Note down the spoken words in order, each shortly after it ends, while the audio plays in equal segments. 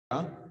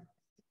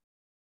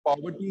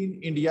poverty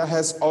in India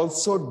has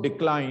also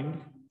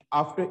declined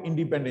after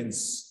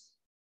independence.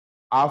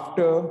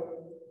 After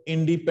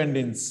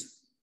independence,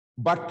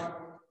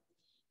 but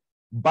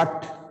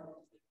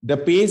the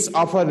pace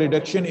of a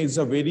reduction is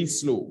a very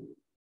slow.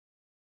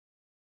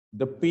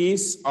 The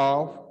pace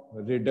of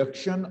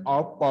reduction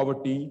of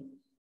poverty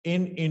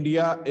in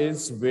India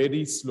is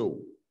very slow.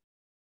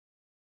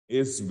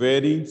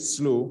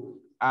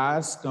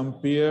 As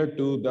compared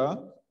to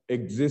the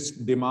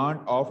demand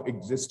of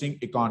existing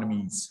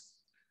economies.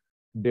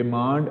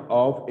 Demand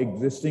of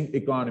existing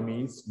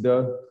economies,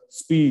 the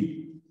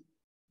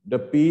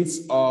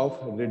pace of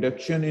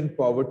reduction in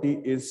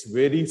poverty is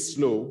very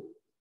slow.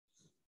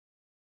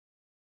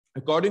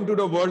 According to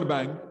the World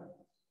Bank,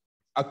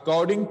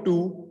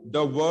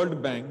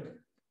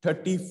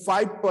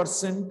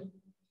 35%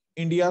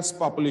 India's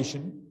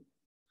population,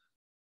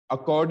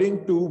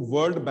 according to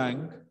World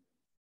Bank,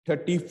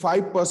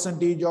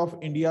 35% of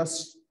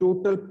India's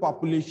total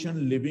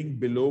population living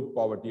below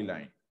poverty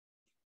line.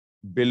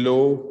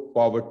 Below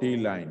poverty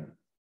line.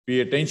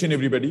 Pay attention,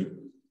 everybody.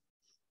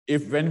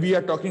 When we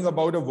are talking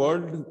about a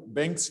World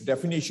Bank's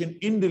definition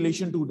in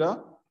relation to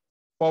the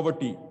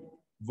poverty,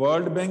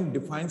 World Bank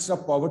defines the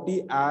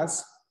poverty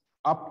as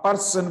a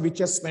person which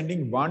is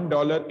spending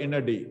 $1 in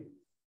a day.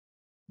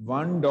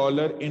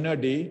 $1 in a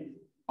day.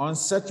 On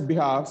such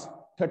behalf,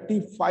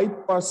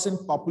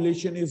 35%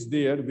 population is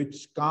there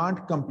which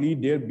can't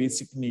complete their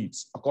basic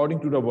needs according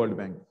to the World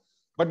Bank.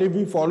 But if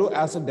we follow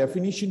as a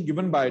definition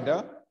given by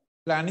the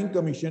Planning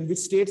Commission, which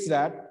states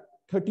that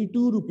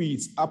 32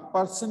 rupees, a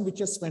person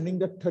which is spending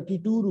the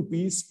 32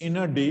 rupees in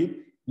a day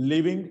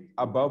living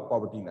above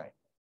poverty line.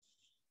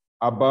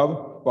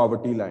 Above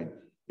poverty line.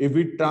 If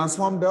we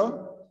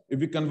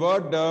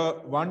convert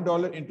the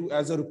 $1 into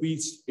as a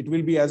rupees, it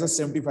will be as a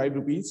 75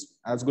 rupees,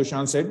 as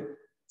Goshan said,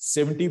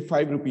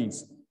 75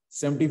 rupees.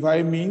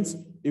 75 means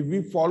if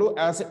we follow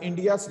as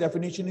India's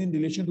definition in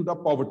relation to the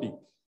poverty,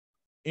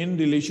 then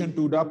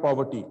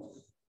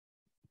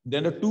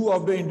the two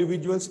of the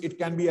individuals, it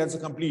can be as a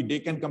complete, they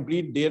can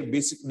complete their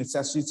basic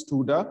necessities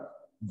through the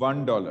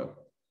 $1.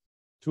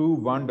 Through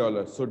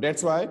 $1. So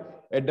that's why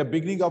at the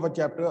beginning of a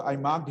chapter, I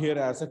marked here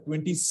as a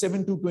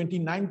 27 to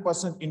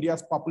 29%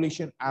 India's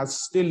population as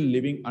still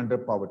living under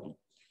poverty.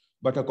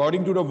 But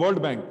according to the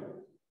World Bank,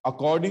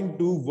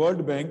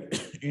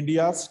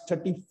 India's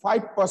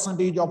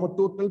 35% of a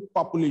total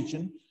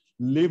population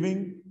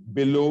living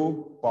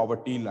below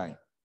poverty line.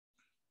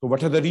 So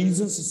what are the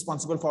reasons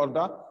responsible for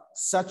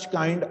such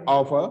kind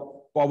of a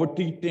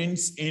poverty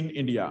trends in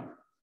India?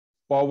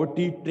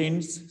 Poverty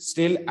trends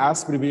still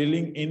as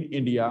prevailing in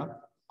India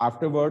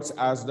afterwards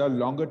as the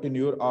longer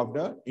tenure of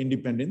the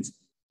independence.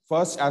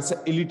 First, as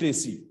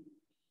illiteracy.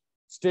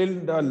 Still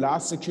the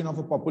last section of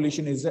a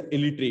population is the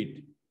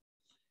illiterate.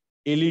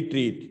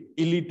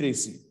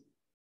 Illiteracy.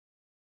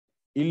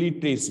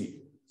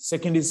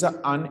 Second is the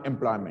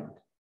unemployment.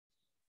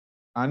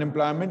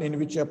 Unemployment in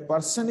which a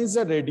person is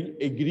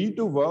agree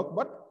to work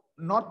but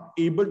not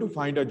able to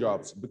find a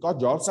jobs because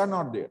jobs are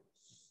not there.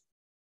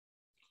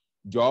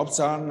 Jobs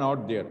are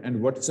not there.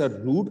 And what's the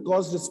root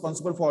cause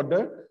responsible for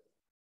the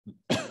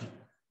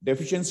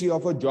deficiency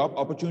of a job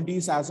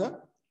opportunities as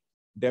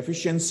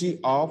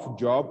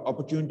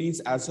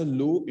a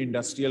low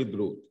industrial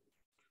growth.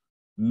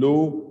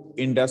 Low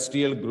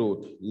industrial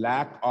growth,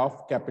 lack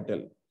of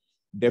capital,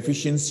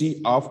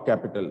 deficiency of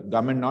capital,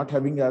 government not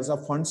having as a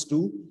funds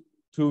through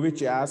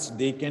which as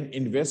they can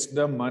invest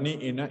the money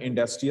in an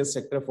industrial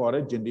sector for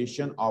a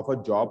generation of a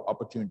job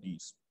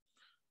opportunities.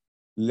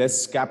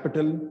 Less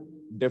capital,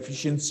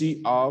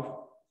 deficiency of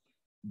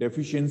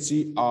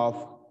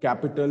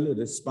capital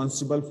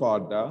responsible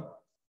for the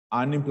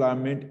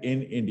unemployment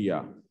in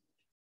India.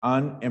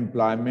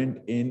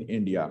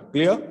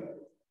 Clear?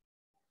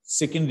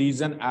 Second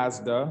reason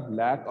as the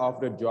lack of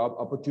the job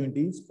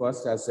opportunities.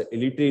 First as the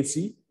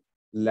illiteracy,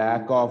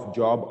 lack of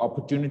job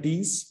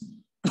opportunities.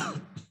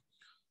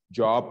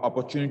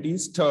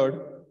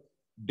 Third,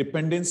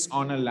 dependence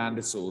on a land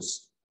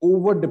resource.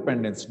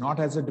 Over-dependence, not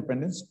as a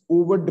dependence,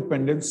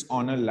 over-dependence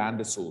on a land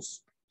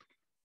resource.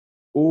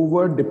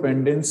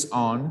 Over-dependence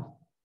on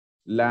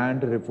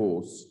land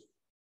resource.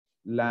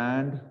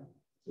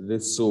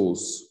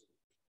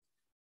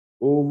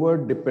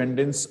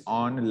 Over-dependence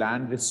on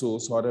land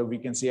resource, or we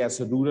can say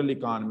as a rural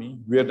economy,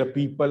 where the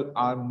people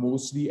are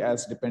mostly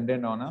as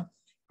dependent on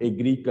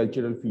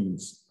agricultural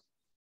fields.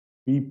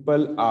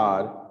 People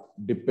are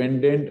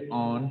dependent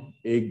on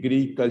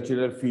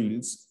agricultural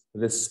fields,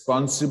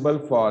 responsible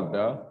for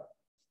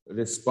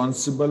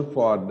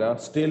the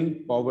still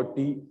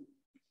poverty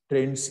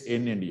trends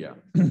in India.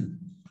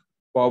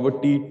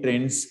 Poverty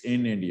trends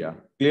in India.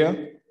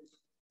 Clear?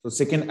 So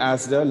second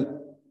as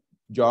the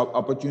job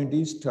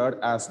opportunities, third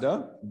as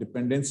the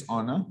dependence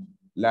on a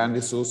land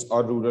resource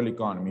or rural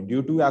economy.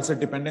 Due to as a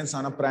dependence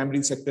on a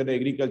primary sector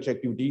agriculture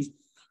activities,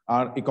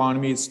 our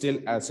economy is still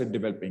asset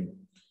developing.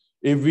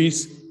 If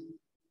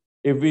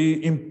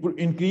we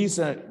increase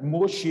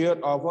more share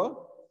of a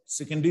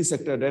secondary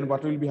sector, then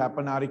what will be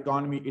happen? Our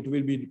economy, it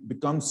will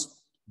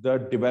becomes the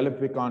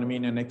developed economy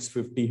in the next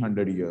 50,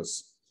 100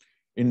 years.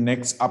 In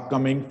next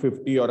upcoming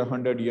 50 or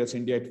 100 years,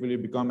 India, it will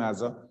become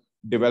as a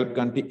developed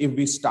country if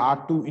we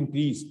start to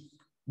increase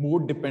more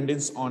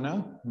dependence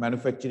on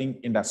manufacturing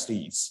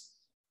industries.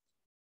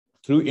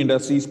 Through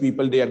industries,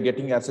 people, they are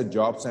getting as a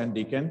jobs and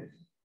they can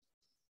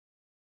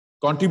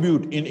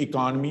contribute in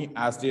economy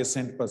as their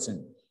cent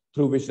percent,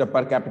 through which the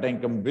per capita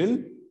income will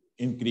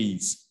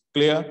increase.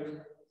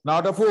 Clear?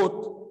 Now the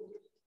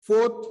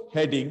fourth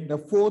heading, the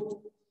fourth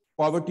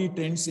poverty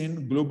trends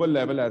in global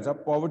level as a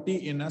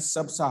poverty in a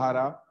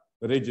sub-Sahara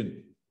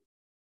region.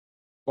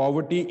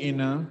 Poverty in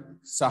a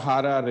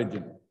Sahara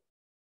region.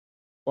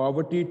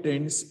 Poverty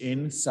trends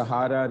in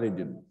Sahara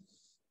region.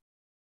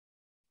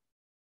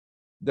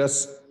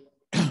 Thus,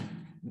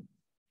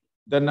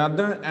 the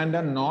northern and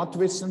the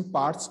northwestern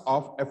parts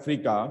of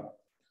Africa,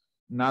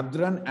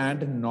 northern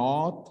and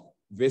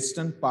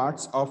northwestern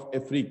parts of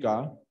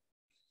Africa,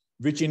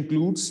 which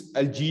includes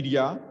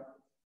Algeria,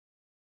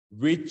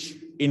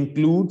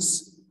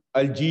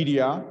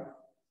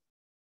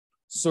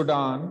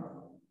 Sudan,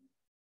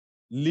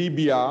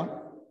 Libya,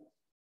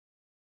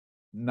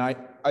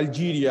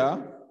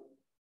 Algeria,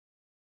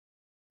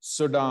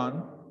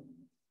 Sudan,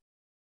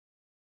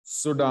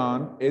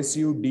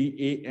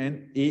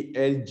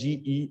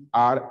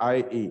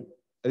 Sudanalgeria,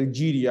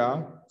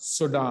 Algeria,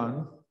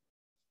 Sudan,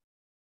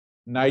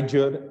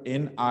 Niger,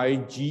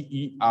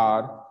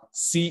 NigerChad,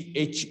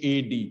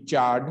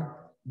 Chad.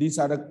 These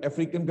are the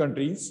African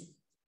countries.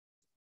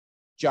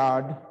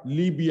 Chad,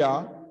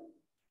 Libya,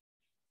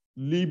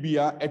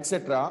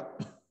 etc.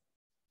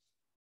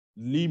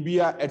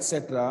 Libya,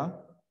 etc.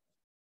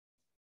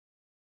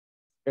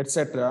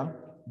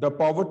 The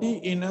poverty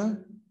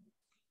in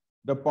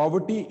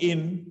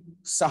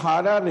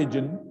Sahara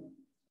region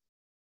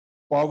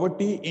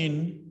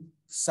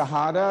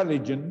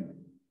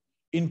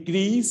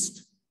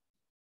increased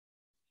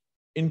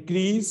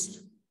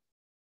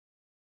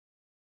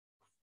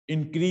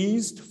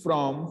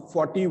from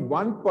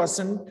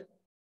 41%.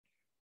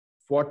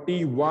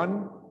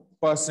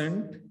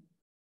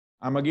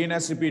 I'm again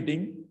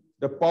repeating,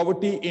 the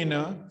poverty in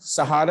a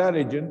Sahara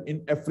region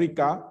in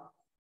Africa,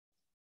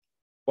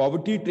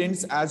 poverty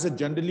trends as a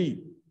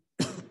generally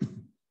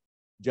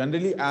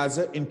as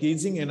a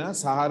increasing in a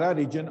Sahara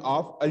region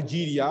of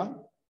Algeria,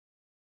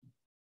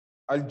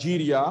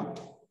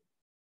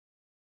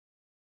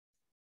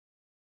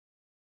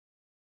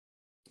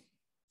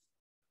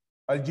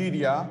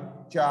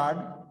 Chad,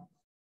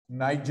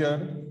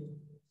 Niger,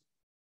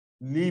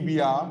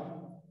 Libya,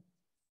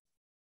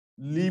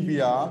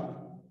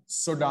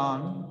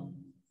 Sudan,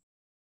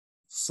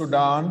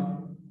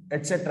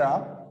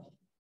 etc.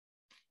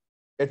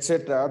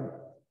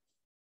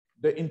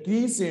 The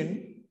increase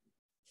in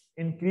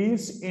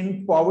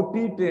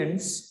poverty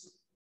trends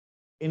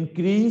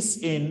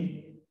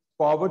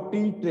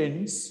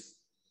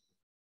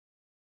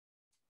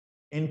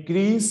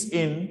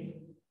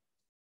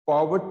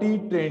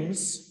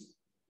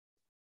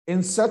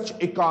in such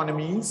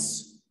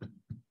economies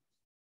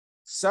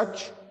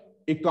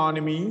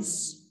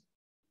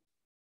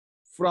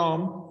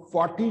from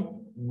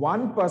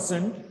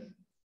 41%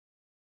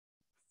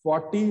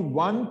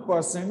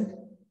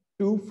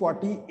 to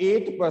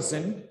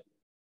 48%,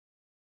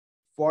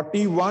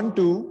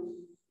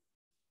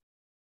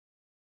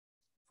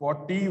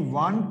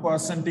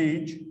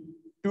 41%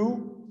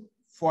 to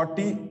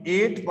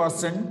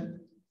 48%,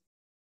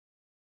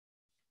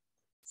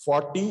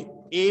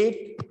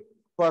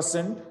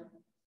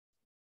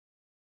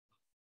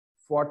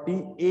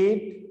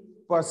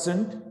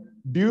 48%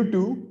 due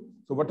to,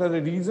 so what are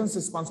the reasons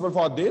responsible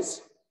for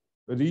this?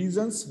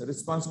 Reasons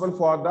responsible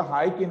for the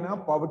hike in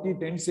poverty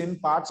trends in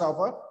parts of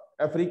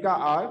Africa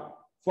are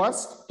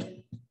first,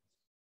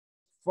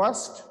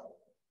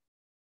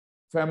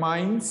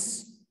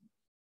 famines,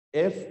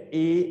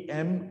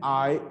 FAMINES.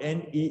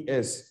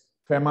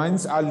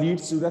 Famines are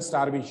leads to the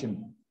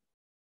starvation.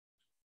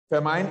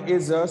 Famine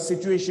is a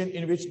situation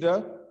in which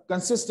the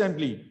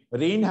consistently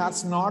rain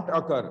has not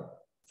occurred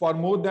for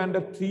more than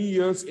 3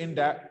 years in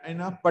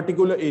a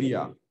particular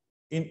area,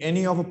 in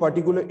any of a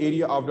particular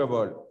area of the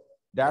world.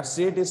 That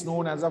state is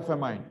known as a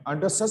famine.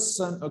 Under such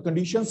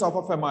conditions of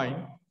a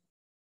famine,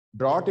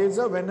 drought is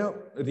when a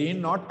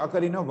rain not occur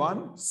in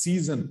one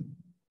season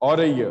or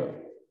a year.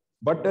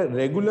 But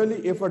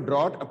regularly, if a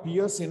drought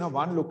appears in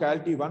one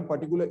locality, one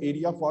particular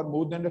area for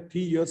more than 3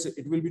 years,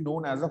 it will be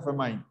known as a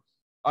famine.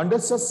 Under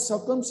such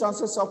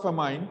circumstances of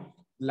famine,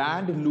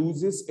 land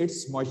loses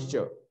its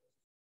moisture.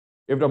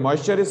 If the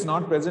moisture is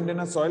not present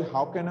in a soil,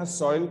 how can a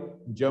soil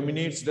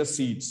germinate the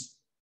seeds?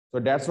 So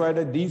that's why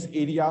these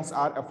areas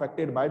are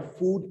affected by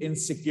food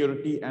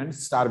insecurity and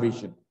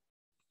starvation.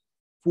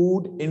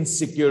 Food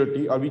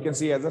insecurity, or we can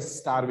say as a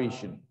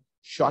starvation,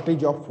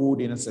 shortage of food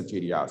in such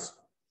areas.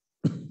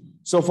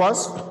 So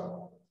first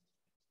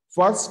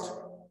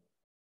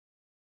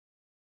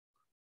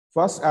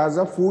as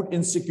a food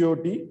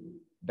insecurity,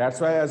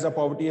 that's why as a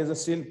poverty is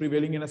still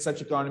prevailing in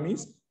such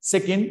economies.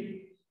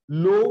 Second,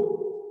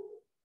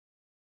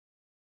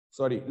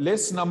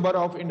 less number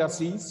of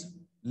industries.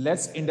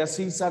 Less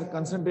industries are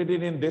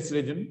concentrated in this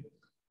region.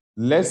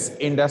 Less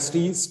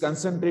industries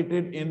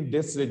concentrated in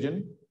this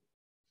region.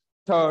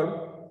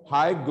 Third,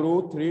 high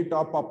growth rate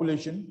of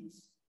population.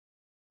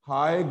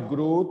 High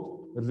growth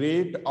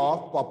rate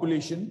of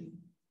population.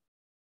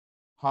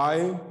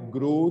 High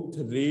growth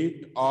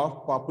rate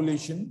of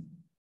population.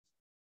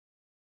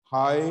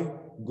 High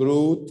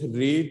growth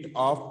rate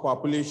of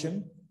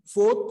population.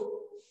 Fourth,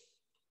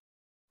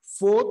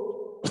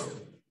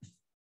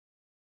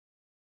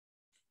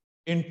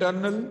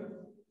 internal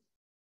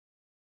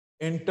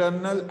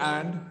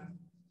and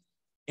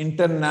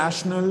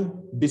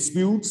international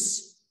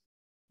disputes.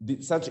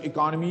 Such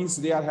economies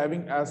they are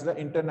having as the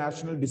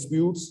international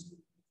disputes,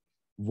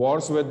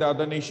 wars with the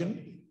other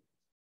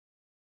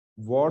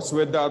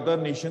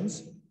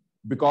nations,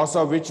 because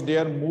of which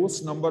their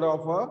most number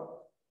of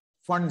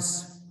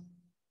funds,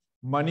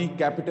 money,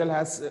 capital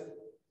has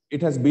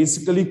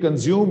basically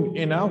consumed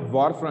in a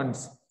war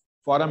fronts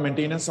for a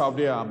maintenance of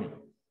their army.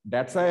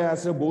 That's why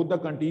as both the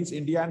countries,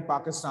 India and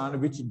Pakistan,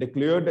 which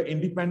declared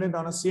independent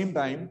on the same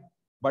time,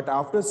 but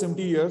after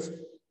 70 years,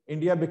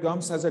 India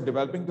becomes as a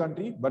developing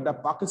country, but the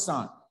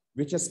Pakistan,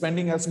 which is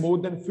spending as more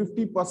than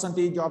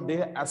 50% of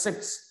their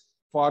assets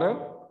for a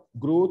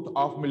growth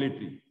of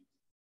military.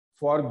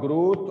 For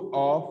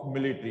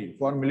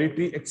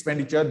military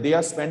expenditure, they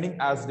are spending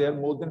as their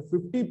more than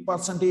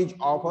 50%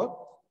 of a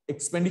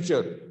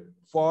expenditure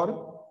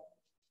for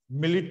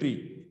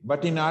military.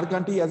 But in our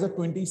country, as a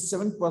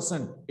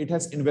 27%, it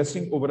has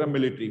investing over a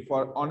military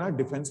on our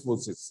defense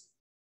forces.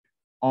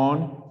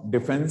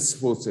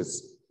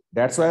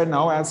 That's why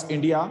now as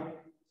India,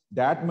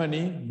 that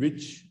money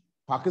which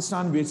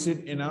Pakistan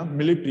wasted in a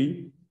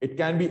military, it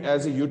can be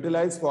as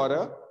utilized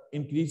for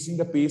increasing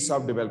the pace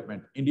of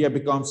development. India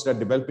becomes the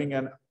developing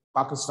and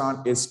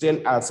Pakistan is still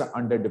as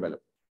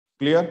underdeveloped.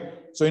 Clear?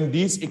 So in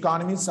these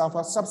economies of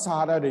a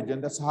sub-Sahara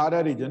region, the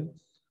Sahara region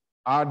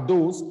are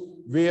those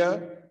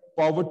where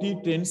poverty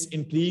trends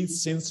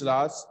increase since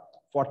last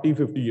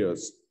 40-50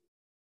 years.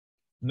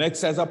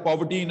 Next, as a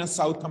poverty in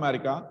South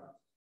America.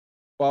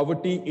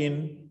 Poverty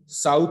in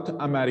South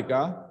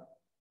America.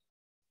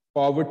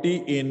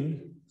 Poverty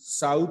in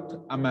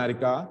South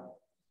America.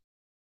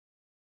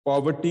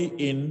 Poverty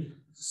in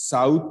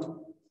South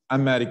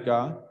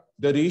America.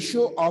 The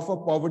ratio of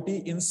poverty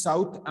in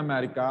South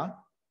America.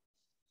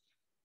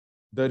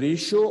 The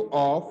ratio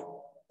of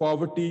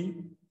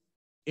poverty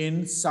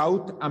in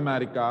South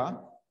America.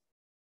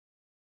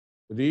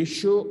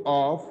 Ratio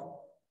of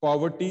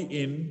poverty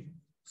in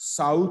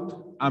South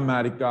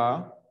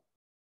America.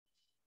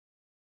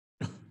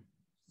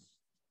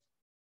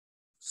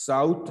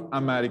 South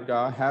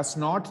America has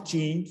not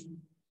changed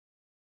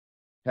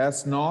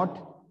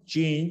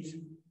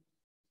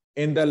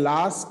in the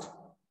last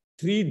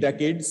 3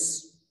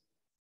 decades.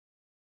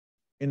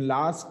 In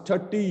last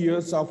 30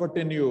 years of a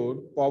tenure,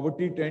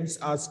 poverty trends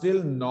are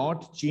still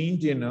not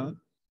changed in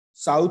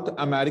South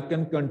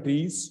American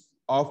countries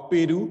of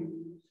Peru,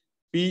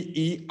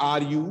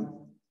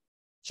 P-E-R-U,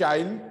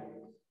 Chile,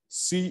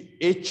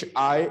 C-H-I-L-E,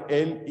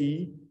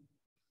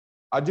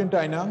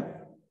 Argentina,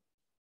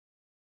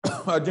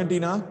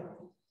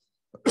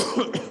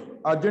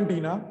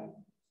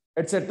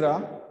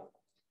 etc.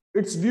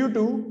 It's due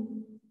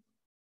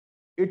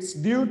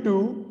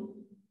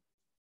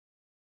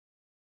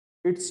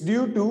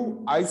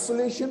to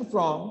isolation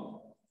from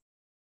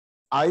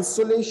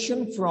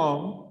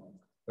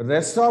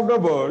rest of the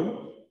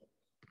world.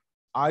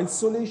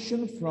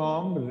 Isolation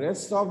from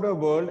rest of the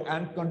world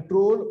and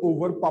control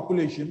over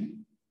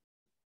population.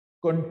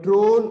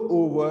 Control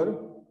over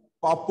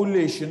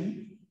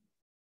population.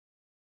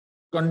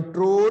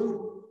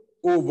 Control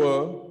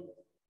over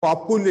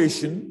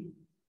population.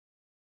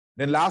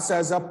 Then last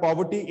as a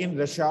poverty in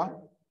Russia.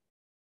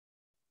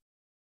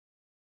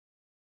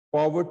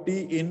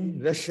 Poverty in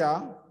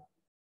Russia.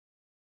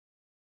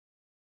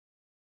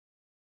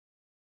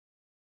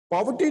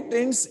 Poverty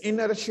trends in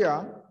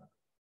Russia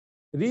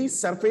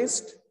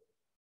resurfaced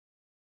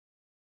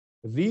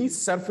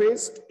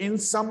in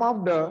some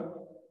of the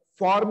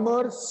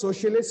former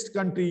socialist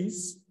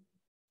countries.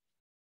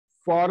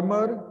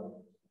 Former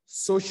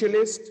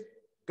socialist,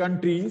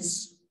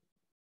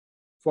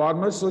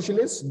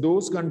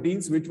 those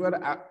countries which were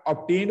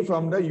obtained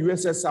from the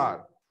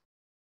USSR,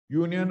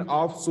 Union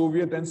of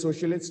Soviet and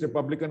Socialist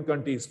Republican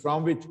countries,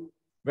 from which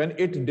when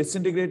it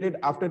disintegrated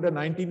after the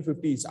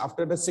 1950s,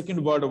 after the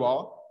Second World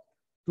War,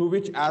 to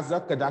which as the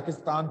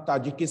Kazakhstan,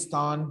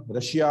 Tajikistan,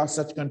 Russia,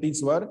 such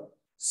countries were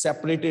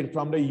separated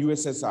from the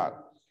USSR.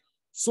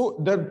 So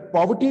the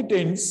poverty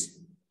trends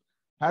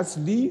has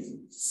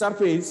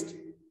resurfaced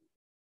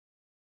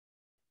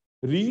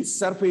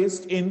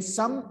in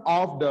some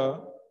of the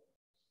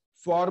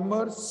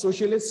former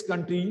socialist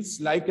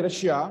countries like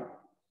Russia,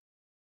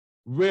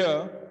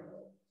 where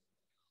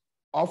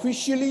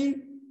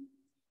officially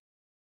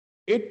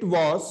it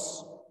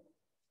was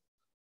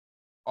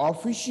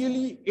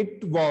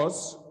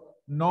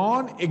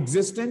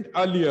non-existent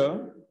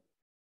earlier,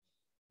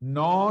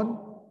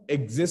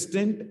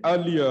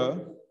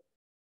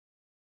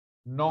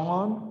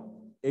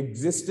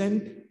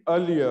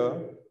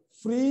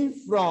 free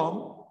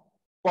from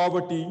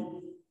poverty,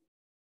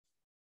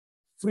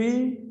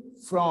 free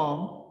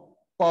from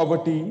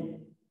poverty.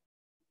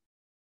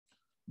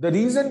 The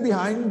reason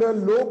behind the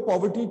low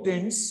poverty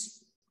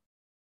trends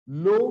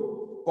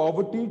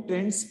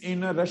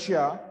in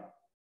Russia,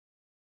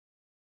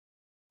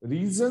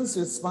 reasons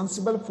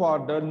responsible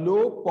for the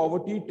low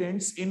poverty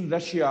trends in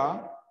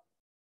Russia,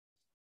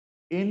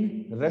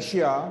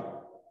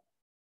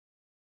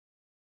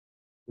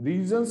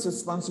 reasons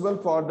responsible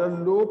for the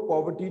low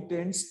poverty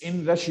trends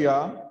in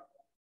Russia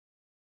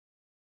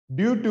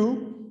due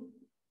to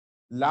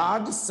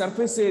large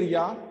surface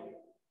area,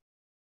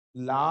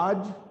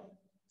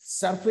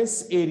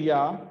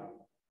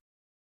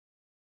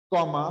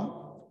 comma,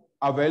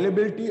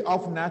 availability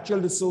of natural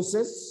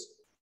resources,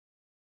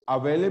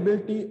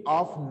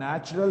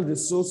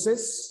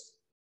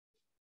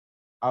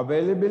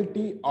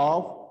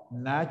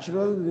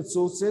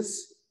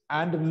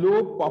 and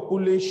low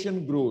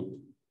population growth.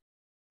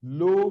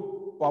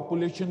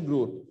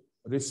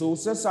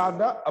 Resources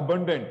are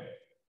abundant.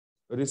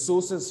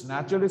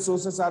 Natural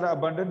resources are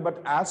abundant,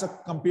 but as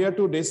compared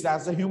to this,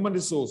 as a human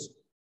resource,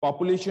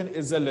 population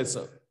is a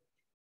lesser.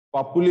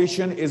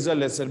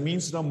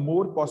 Means the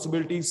more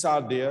possibilities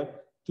are there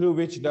through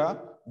which the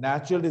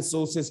natural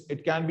resources,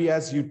 it can be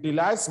as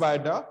utilized by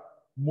the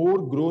more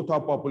growth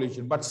of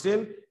population, but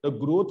still the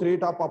growth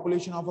rate of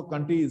population of a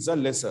country is a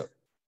lesser.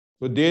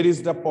 So there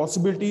is the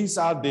possibilities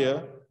are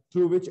there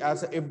through which,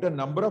 as if the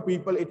number of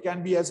people, it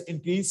can be as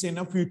increase in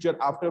a future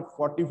after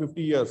 40-50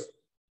 years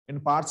in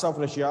parts of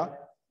Russia,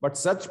 but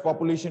such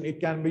population, it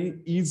can be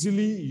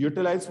easily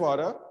utilized for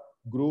a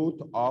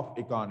growth of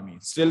economy.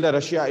 Still, the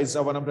Russia is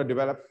one of the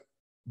developed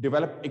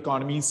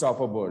economies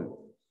of a world.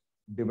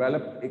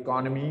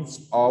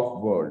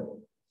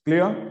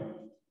 Clear?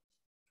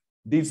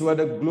 These were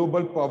the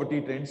global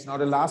poverty trends. Now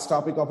the last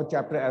topic of a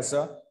chapter as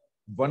a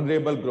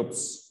vulnerable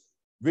groups.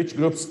 Which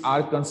groups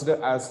are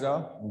considered as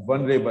the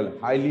vulnerable,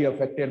 highly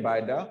affected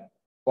by the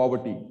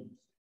poverty?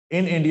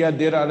 In India,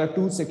 there are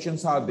two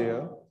sections are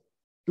there.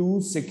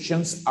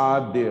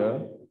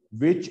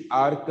 Which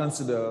are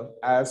considered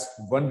as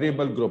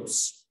vulnerable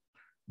groups.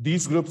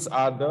 These groups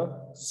are the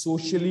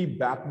socially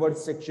backward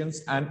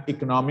sections and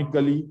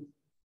economically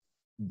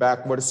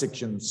backward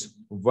sections.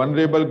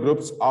 Vulnerable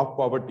groups of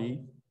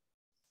poverty.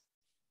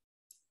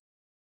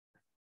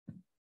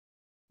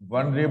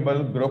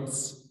 Vulnerable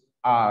groups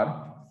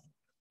are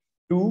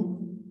two: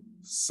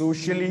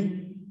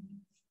 socially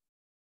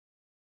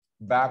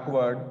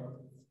backward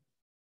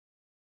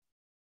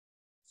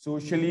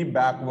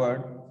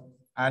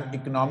and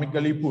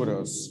economically poor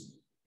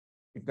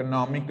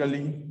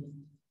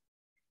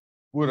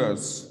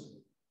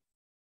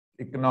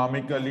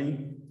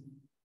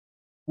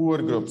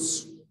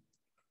groups.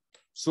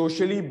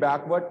 Socially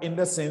backward in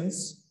the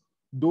sense,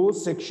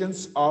 those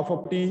sections of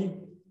poverty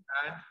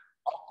and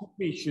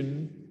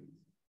occupation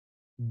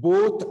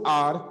both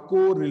are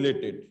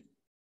correlated.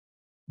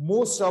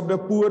 Most of the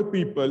poor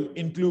people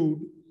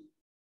include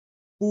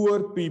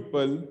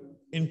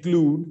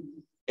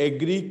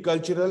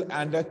agricultural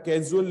and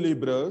casual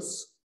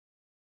laborers.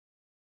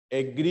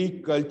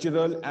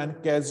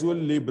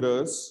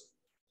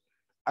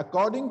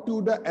 According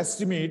to the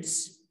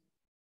estimates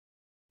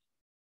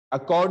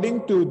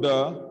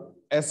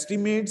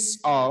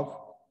of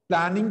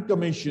Planning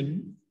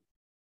Commission,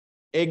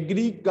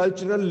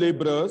 agricultural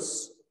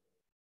laborers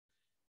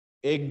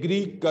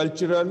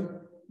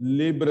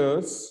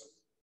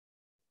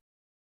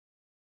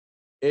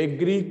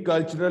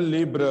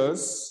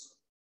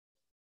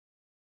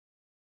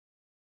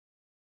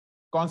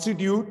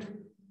constitute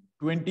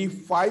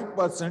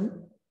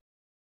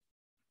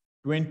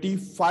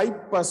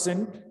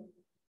 25%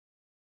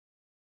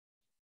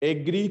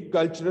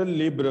 agricultural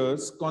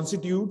laborers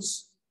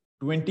constitutes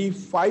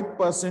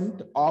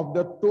 25% of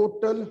the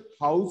total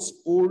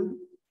household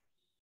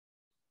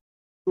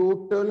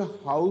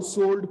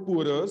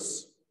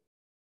poorers.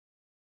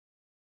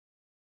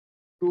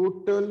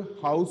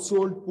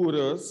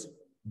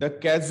 The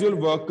casual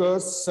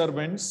workers,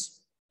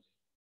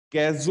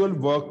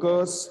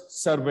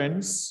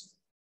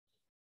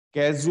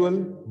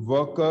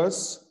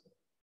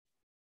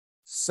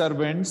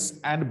 servants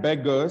and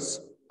beggars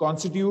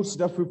constitutes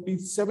the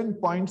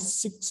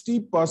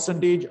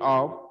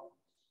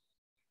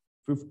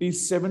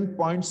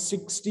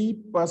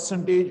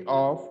 57.60%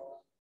 of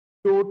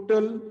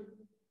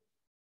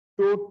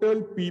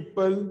total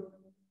people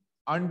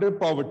under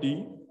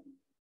poverty.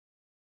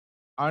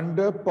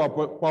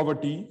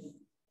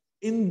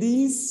 In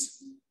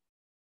these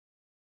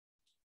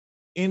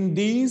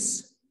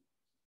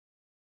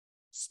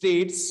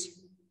states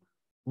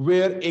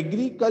where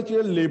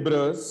agricultural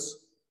laborers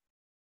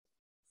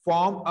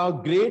form a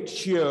great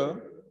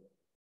share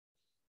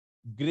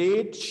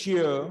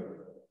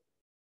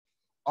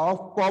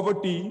of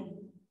poverty,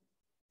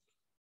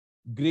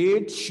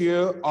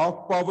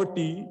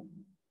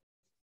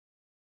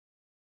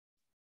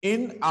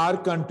 in our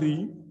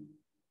country,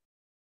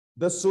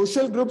 the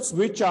social groups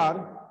which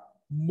are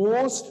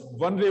most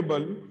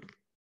vulnerable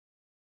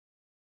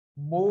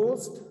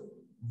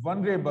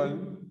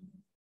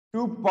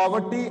to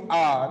poverty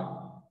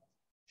are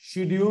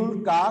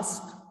scheduled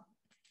caste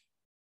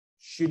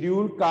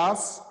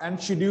and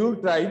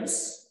scheduled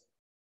tribes,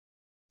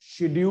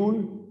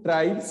 scheduled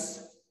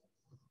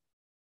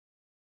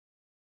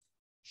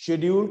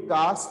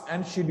caste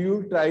and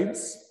scheduled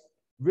tribes,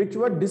 which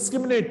were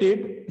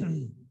discriminated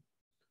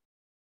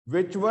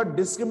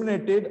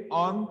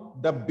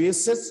on the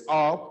basis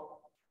of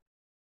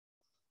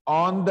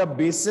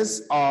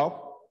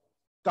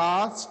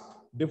caste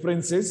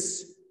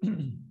differences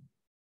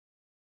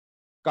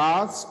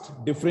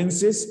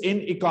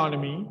in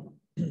economy.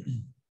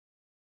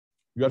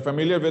 You are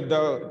familiar with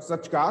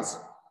such caste.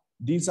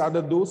 These are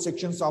those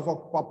sections of a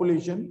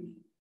population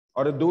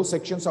or those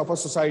sections of a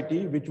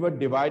society which were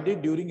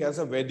divided during as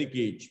a Vedic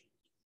age.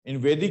 In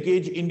Vedic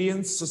age,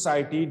 Indian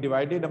society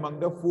divided among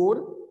the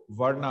 4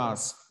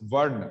 varnas,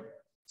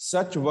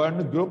 such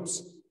varna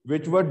groups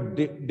which were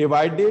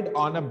divided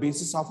on a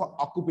basis of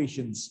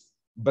occupations,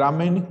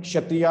 Brahmin,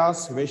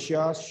 Kshatriyas,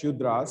 Vaishyas,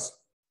 Shudras.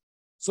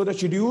 So the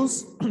scheduled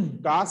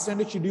caste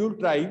and the scheduled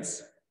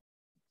tribes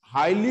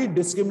highly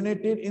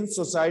discriminated in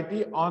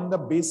society on the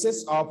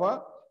basis of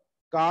a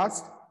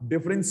caste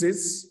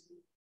differences.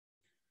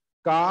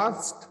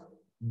 Apart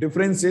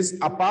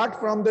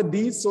from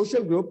these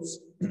social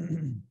groups,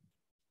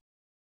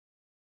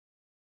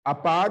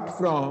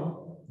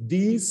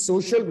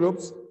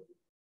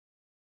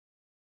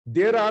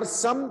 there are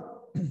some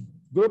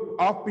group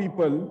of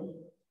people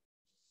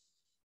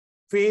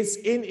face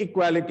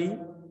inequality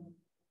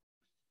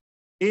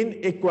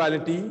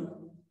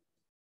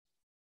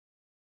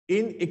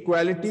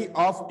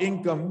of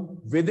income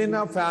within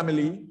a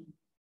family,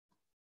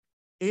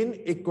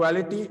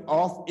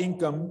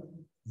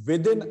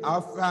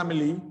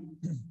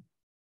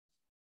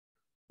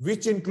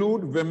 which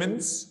include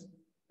women's,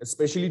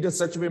 especially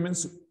such women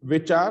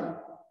which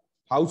are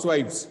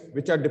housewives,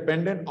 which are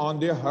dependent on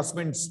their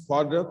husbands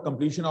for the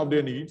completion of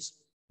their needs,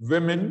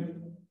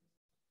 women,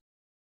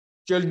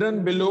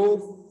 children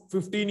below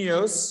 14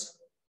 years,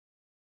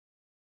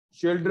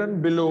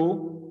 children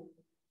below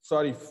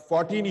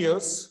 14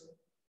 years,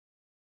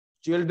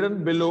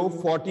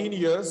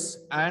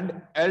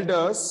 and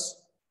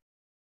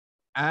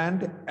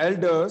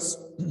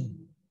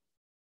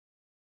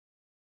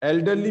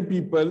elderly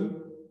people.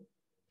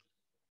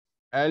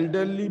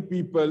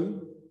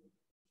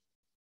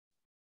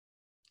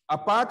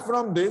 Apart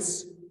from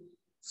this,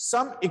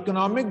 some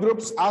economic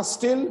groups are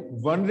still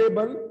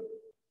vulnerable,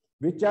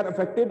 which are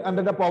affected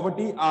under the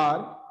poverty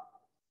are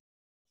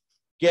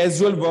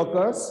casual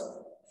workers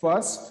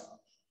first,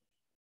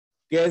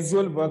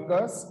 casual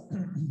workers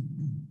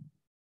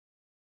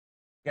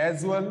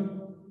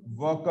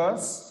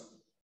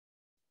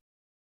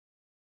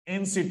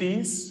in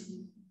cities,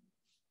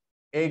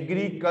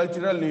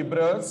 agricultural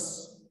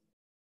laborers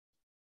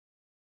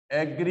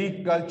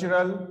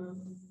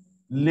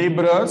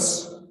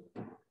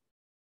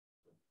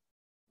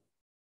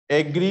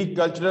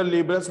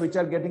which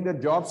are getting the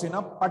jobs in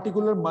a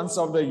particular months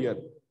of the year.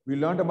 We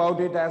learned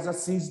about it as a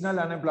seasonal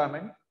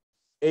unemployment.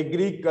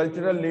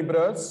 Agricultural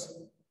laborers,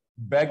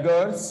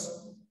 beggars,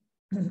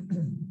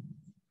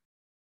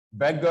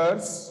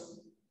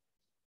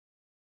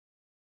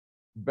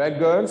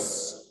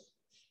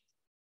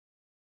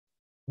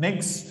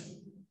 next,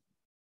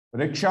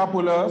 rickshaw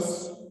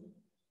pullers,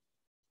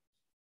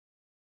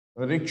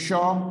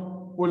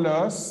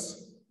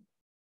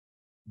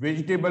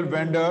 vegetable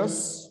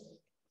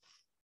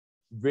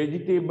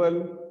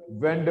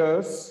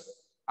vendors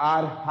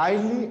are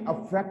highly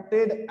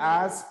affected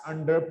as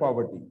under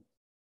poverty,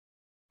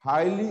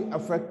 highly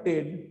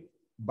affected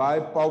by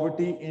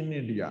poverty in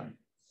India,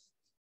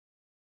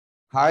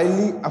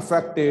 highly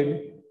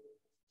affected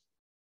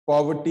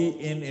poverty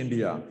in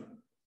India,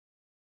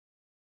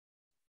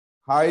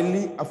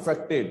 highly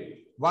affected.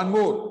 One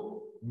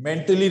more,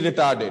 mentally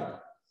retarded.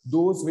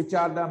 Those which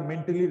are the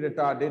mentally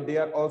retarded, they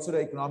are also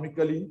the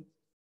economically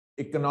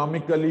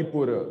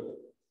poorer.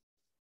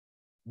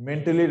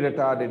 Mentally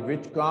retarded,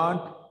 which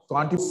can't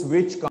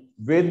contribute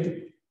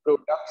with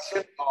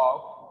production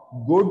of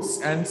goods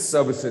and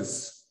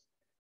services.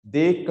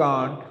 They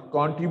can't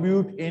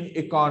contribute in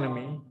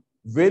economy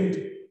with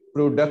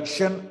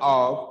production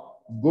of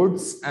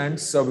goods and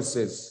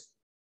services.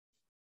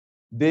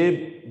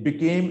 They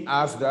became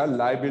as the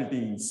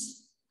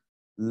liabilities.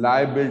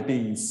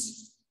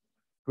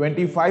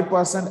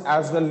 25%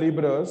 as the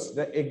laborers,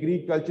 the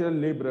agricultural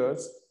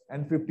laborers,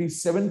 and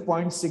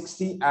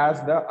 57.60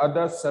 as the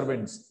other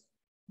servants,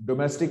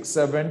 domestic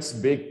servants,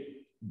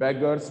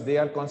 beggars. They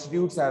are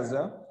constitutes as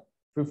a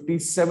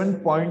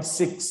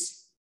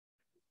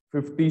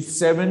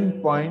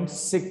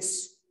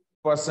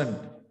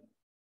 57.6%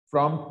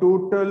 from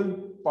total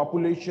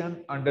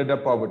population under the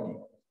poverty.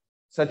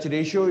 Such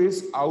ratio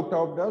is out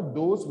of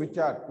those which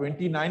are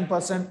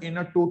 29% in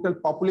a total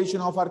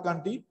population of our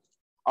country,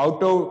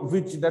 out of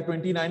which the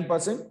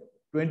 29%,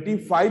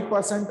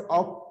 25%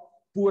 of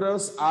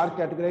poorers are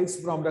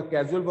categorized from the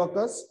casual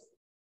workers,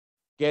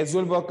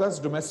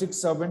 domestic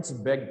servants,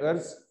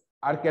 beggars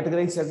are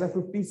categorized as a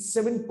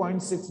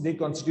 57.6. They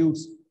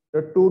constitutes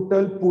the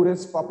total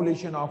poorest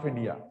population of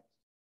India.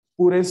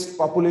 poorest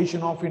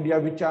population of India,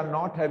 which are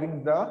not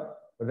having the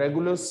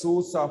regular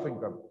source of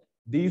income.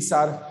 These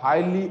are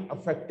highly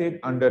affected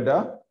under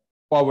the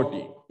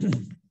poverty,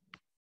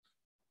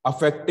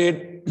 affected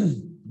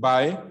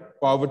by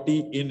poverty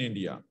in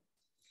India.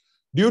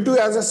 Due to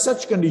as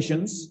such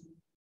conditions,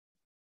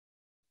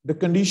 the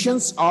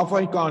conditions of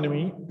our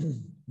economy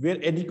where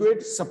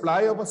adequate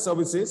supply of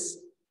services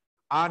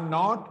are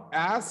not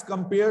as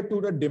compared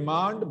to the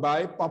demand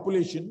by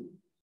population,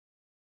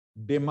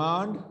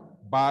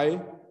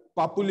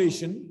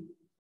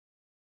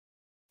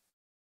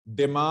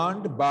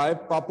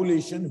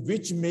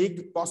 which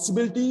make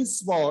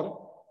possibilities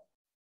for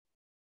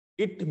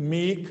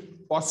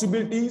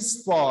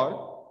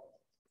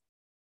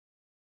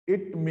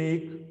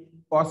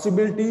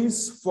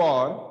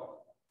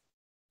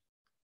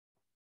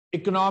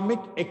economic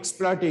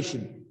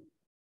exploitation.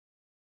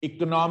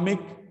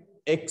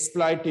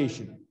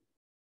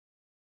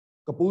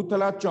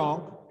 Kapurthala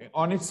Chowk,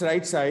 on its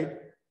right side,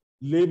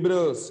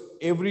 laborers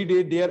every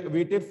day they are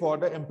waited for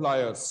the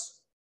employers.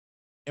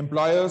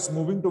 Employers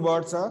moving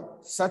towards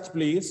such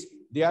place,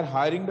 they are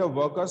hiring the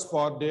workers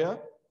for their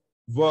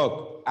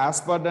work as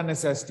per the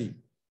necessity.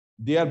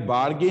 They are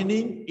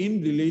bargaining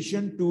in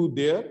relation to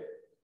their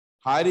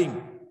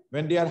hiring.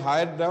 When they are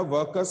hired the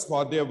workers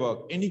for their work,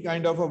 any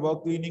kind of a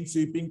work, cleaning,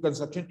 sweeping,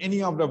 construction,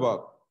 any of the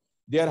work,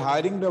 they are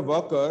hiring the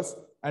workers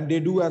and they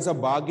do as a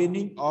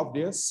bargaining of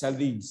their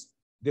salaries.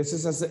 This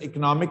is as an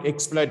economic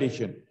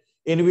exploitation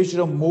in which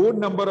the more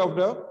number of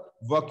the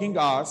working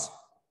hours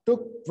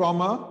took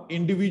from an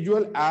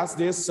individual as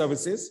their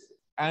services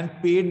and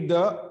paid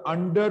the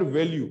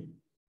undervalue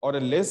or a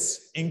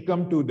less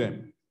income to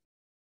them,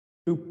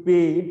 to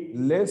pay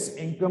less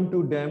income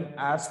to them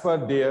as per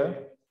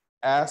their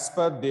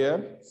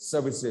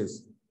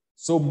services.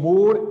 So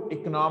more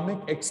economic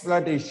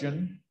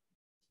exploitation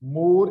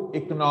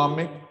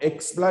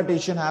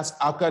has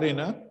occurred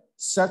in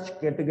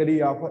such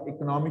category of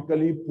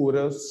economically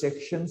poorer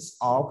sections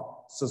of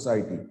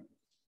society.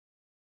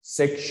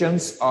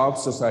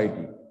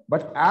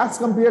 But as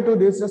compared to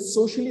this, the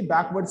socially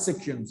backward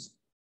sections,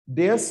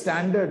 their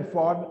standard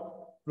for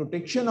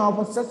protection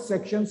of such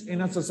sections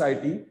in a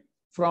society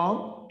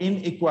from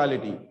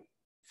inequality,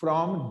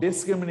 from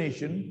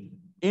discrimination.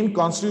 In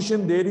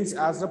Constitution, there is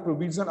as a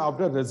provision of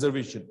the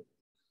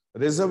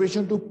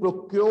reservation to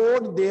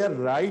procure their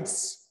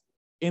rights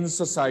in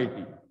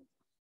society.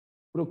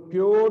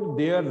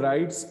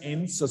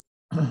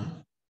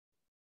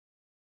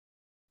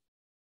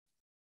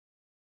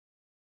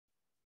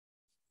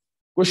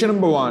 Question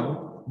number 1,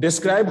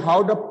 describe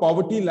how the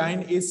poverty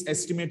line is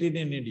estimated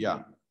in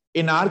India.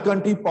 In our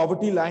country,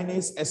 poverty line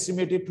is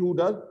estimated through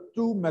the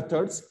two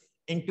methods,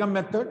 income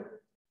method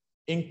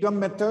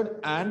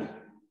and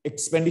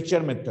expenditure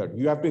method.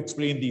 You have to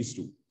explain these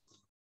two.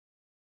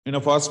 In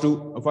the first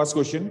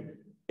question,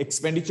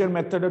 expenditure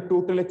method, the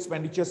total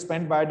expenditure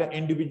spent by the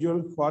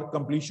individual for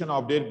completion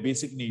of their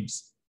basic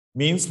needs.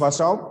 Means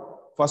first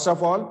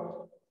of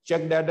all,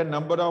 check that the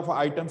number of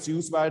items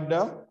used by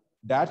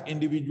that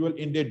individual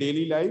in their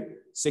daily life.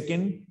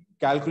 Second,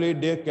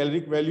 calculate their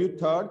caloric value.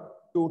 Third,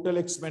 total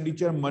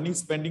expenditure money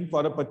spending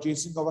for the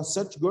purchasing of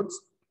such goods.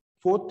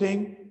 Fourth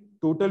thing,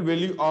 total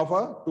value of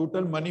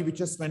total money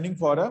which is spending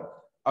for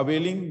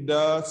availing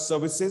the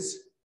services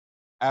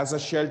as a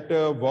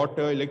shelter,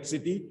 water,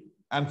 electricity.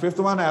 And fifth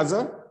one as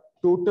a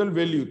total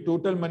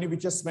money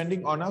which is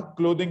spending on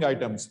clothing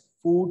items,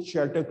 food,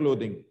 shelter,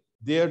 clothing.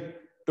 Their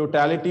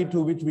totality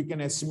to which we can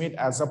estimate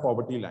as a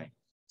poverty line.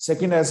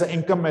 Second, as an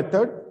income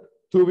method,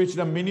 through which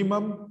the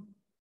minimum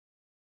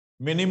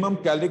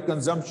caloric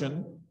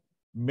consumption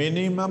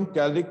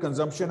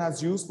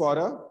has used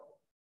for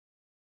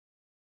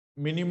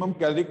minimum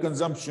caloric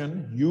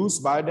consumption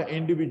used by the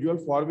individual,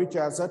 for which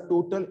as a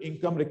total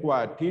income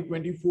required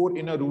 324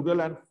 in a rural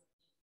and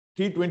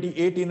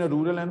 328 in a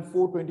rural and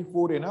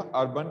 424 in a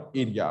urban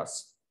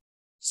areas.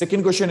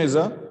 Second question is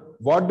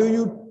what do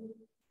you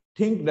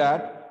think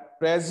that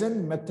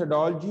present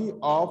methodology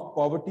of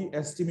poverty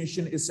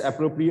estimation is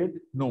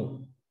appropriate?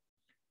 No.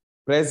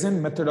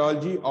 Present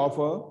methodology of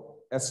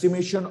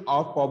estimation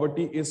of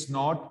poverty is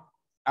not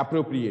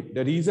appropriate.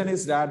 The reason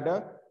is that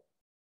the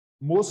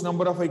most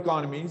number of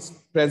economies,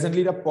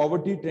 presently the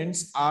poverty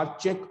trends are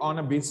checked on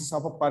a basis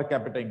of a per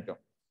capita income.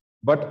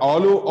 But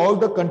all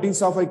the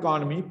countries of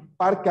economy,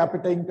 per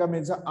capita income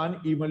is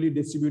unevenly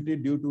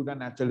distributed due to the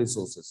natural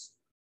resources.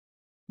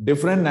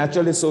 Different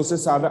natural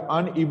resources are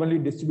unevenly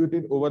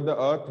distributed over the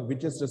earth,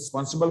 which is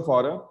responsible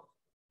for an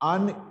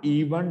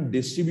uneven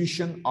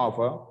distribution of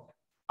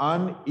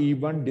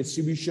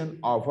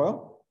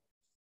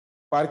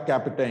per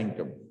capita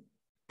income.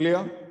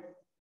 Clear?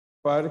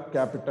 Per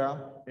capita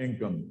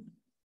income.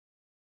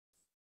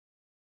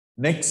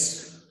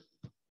 Next.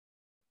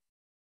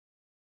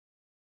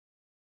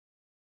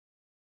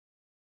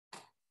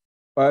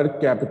 Per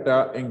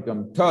capita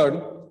income.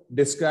 Third,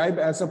 describe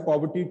as a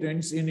poverty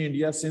trends in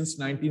India since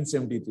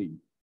 1973.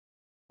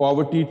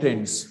 Poverty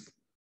trends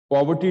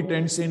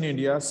in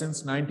India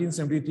since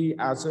 1973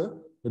 as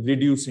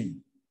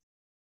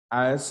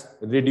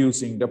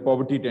reducing the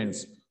poverty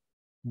trends.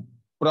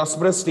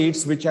 Prosperous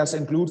states, which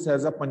includes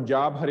as a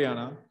Punjab,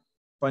 Haryana,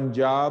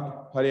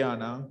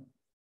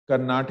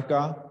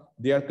 Karnataka,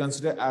 they are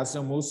considered as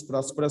the most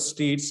prosperous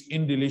states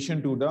in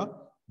relation to the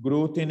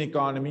growth in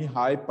economy,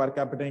 high per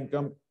capita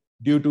income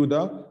due to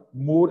the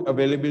more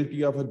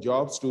availability of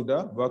jobs to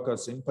the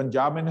workers. In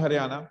Punjab and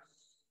Haryana,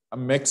 a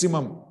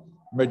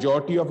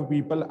majority of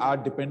people are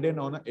dependent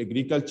on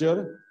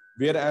agriculture,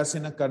 whereas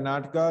in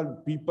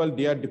Karnataka, people,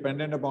 they are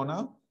dependent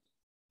upon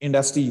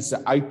industries,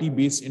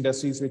 IT-based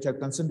industries, which are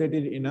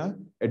concentrated in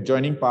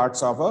adjoining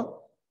parts of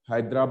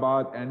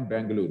Hyderabad and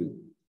Bengaluru.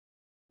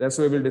 That's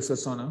what we'll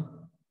discuss on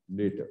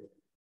later.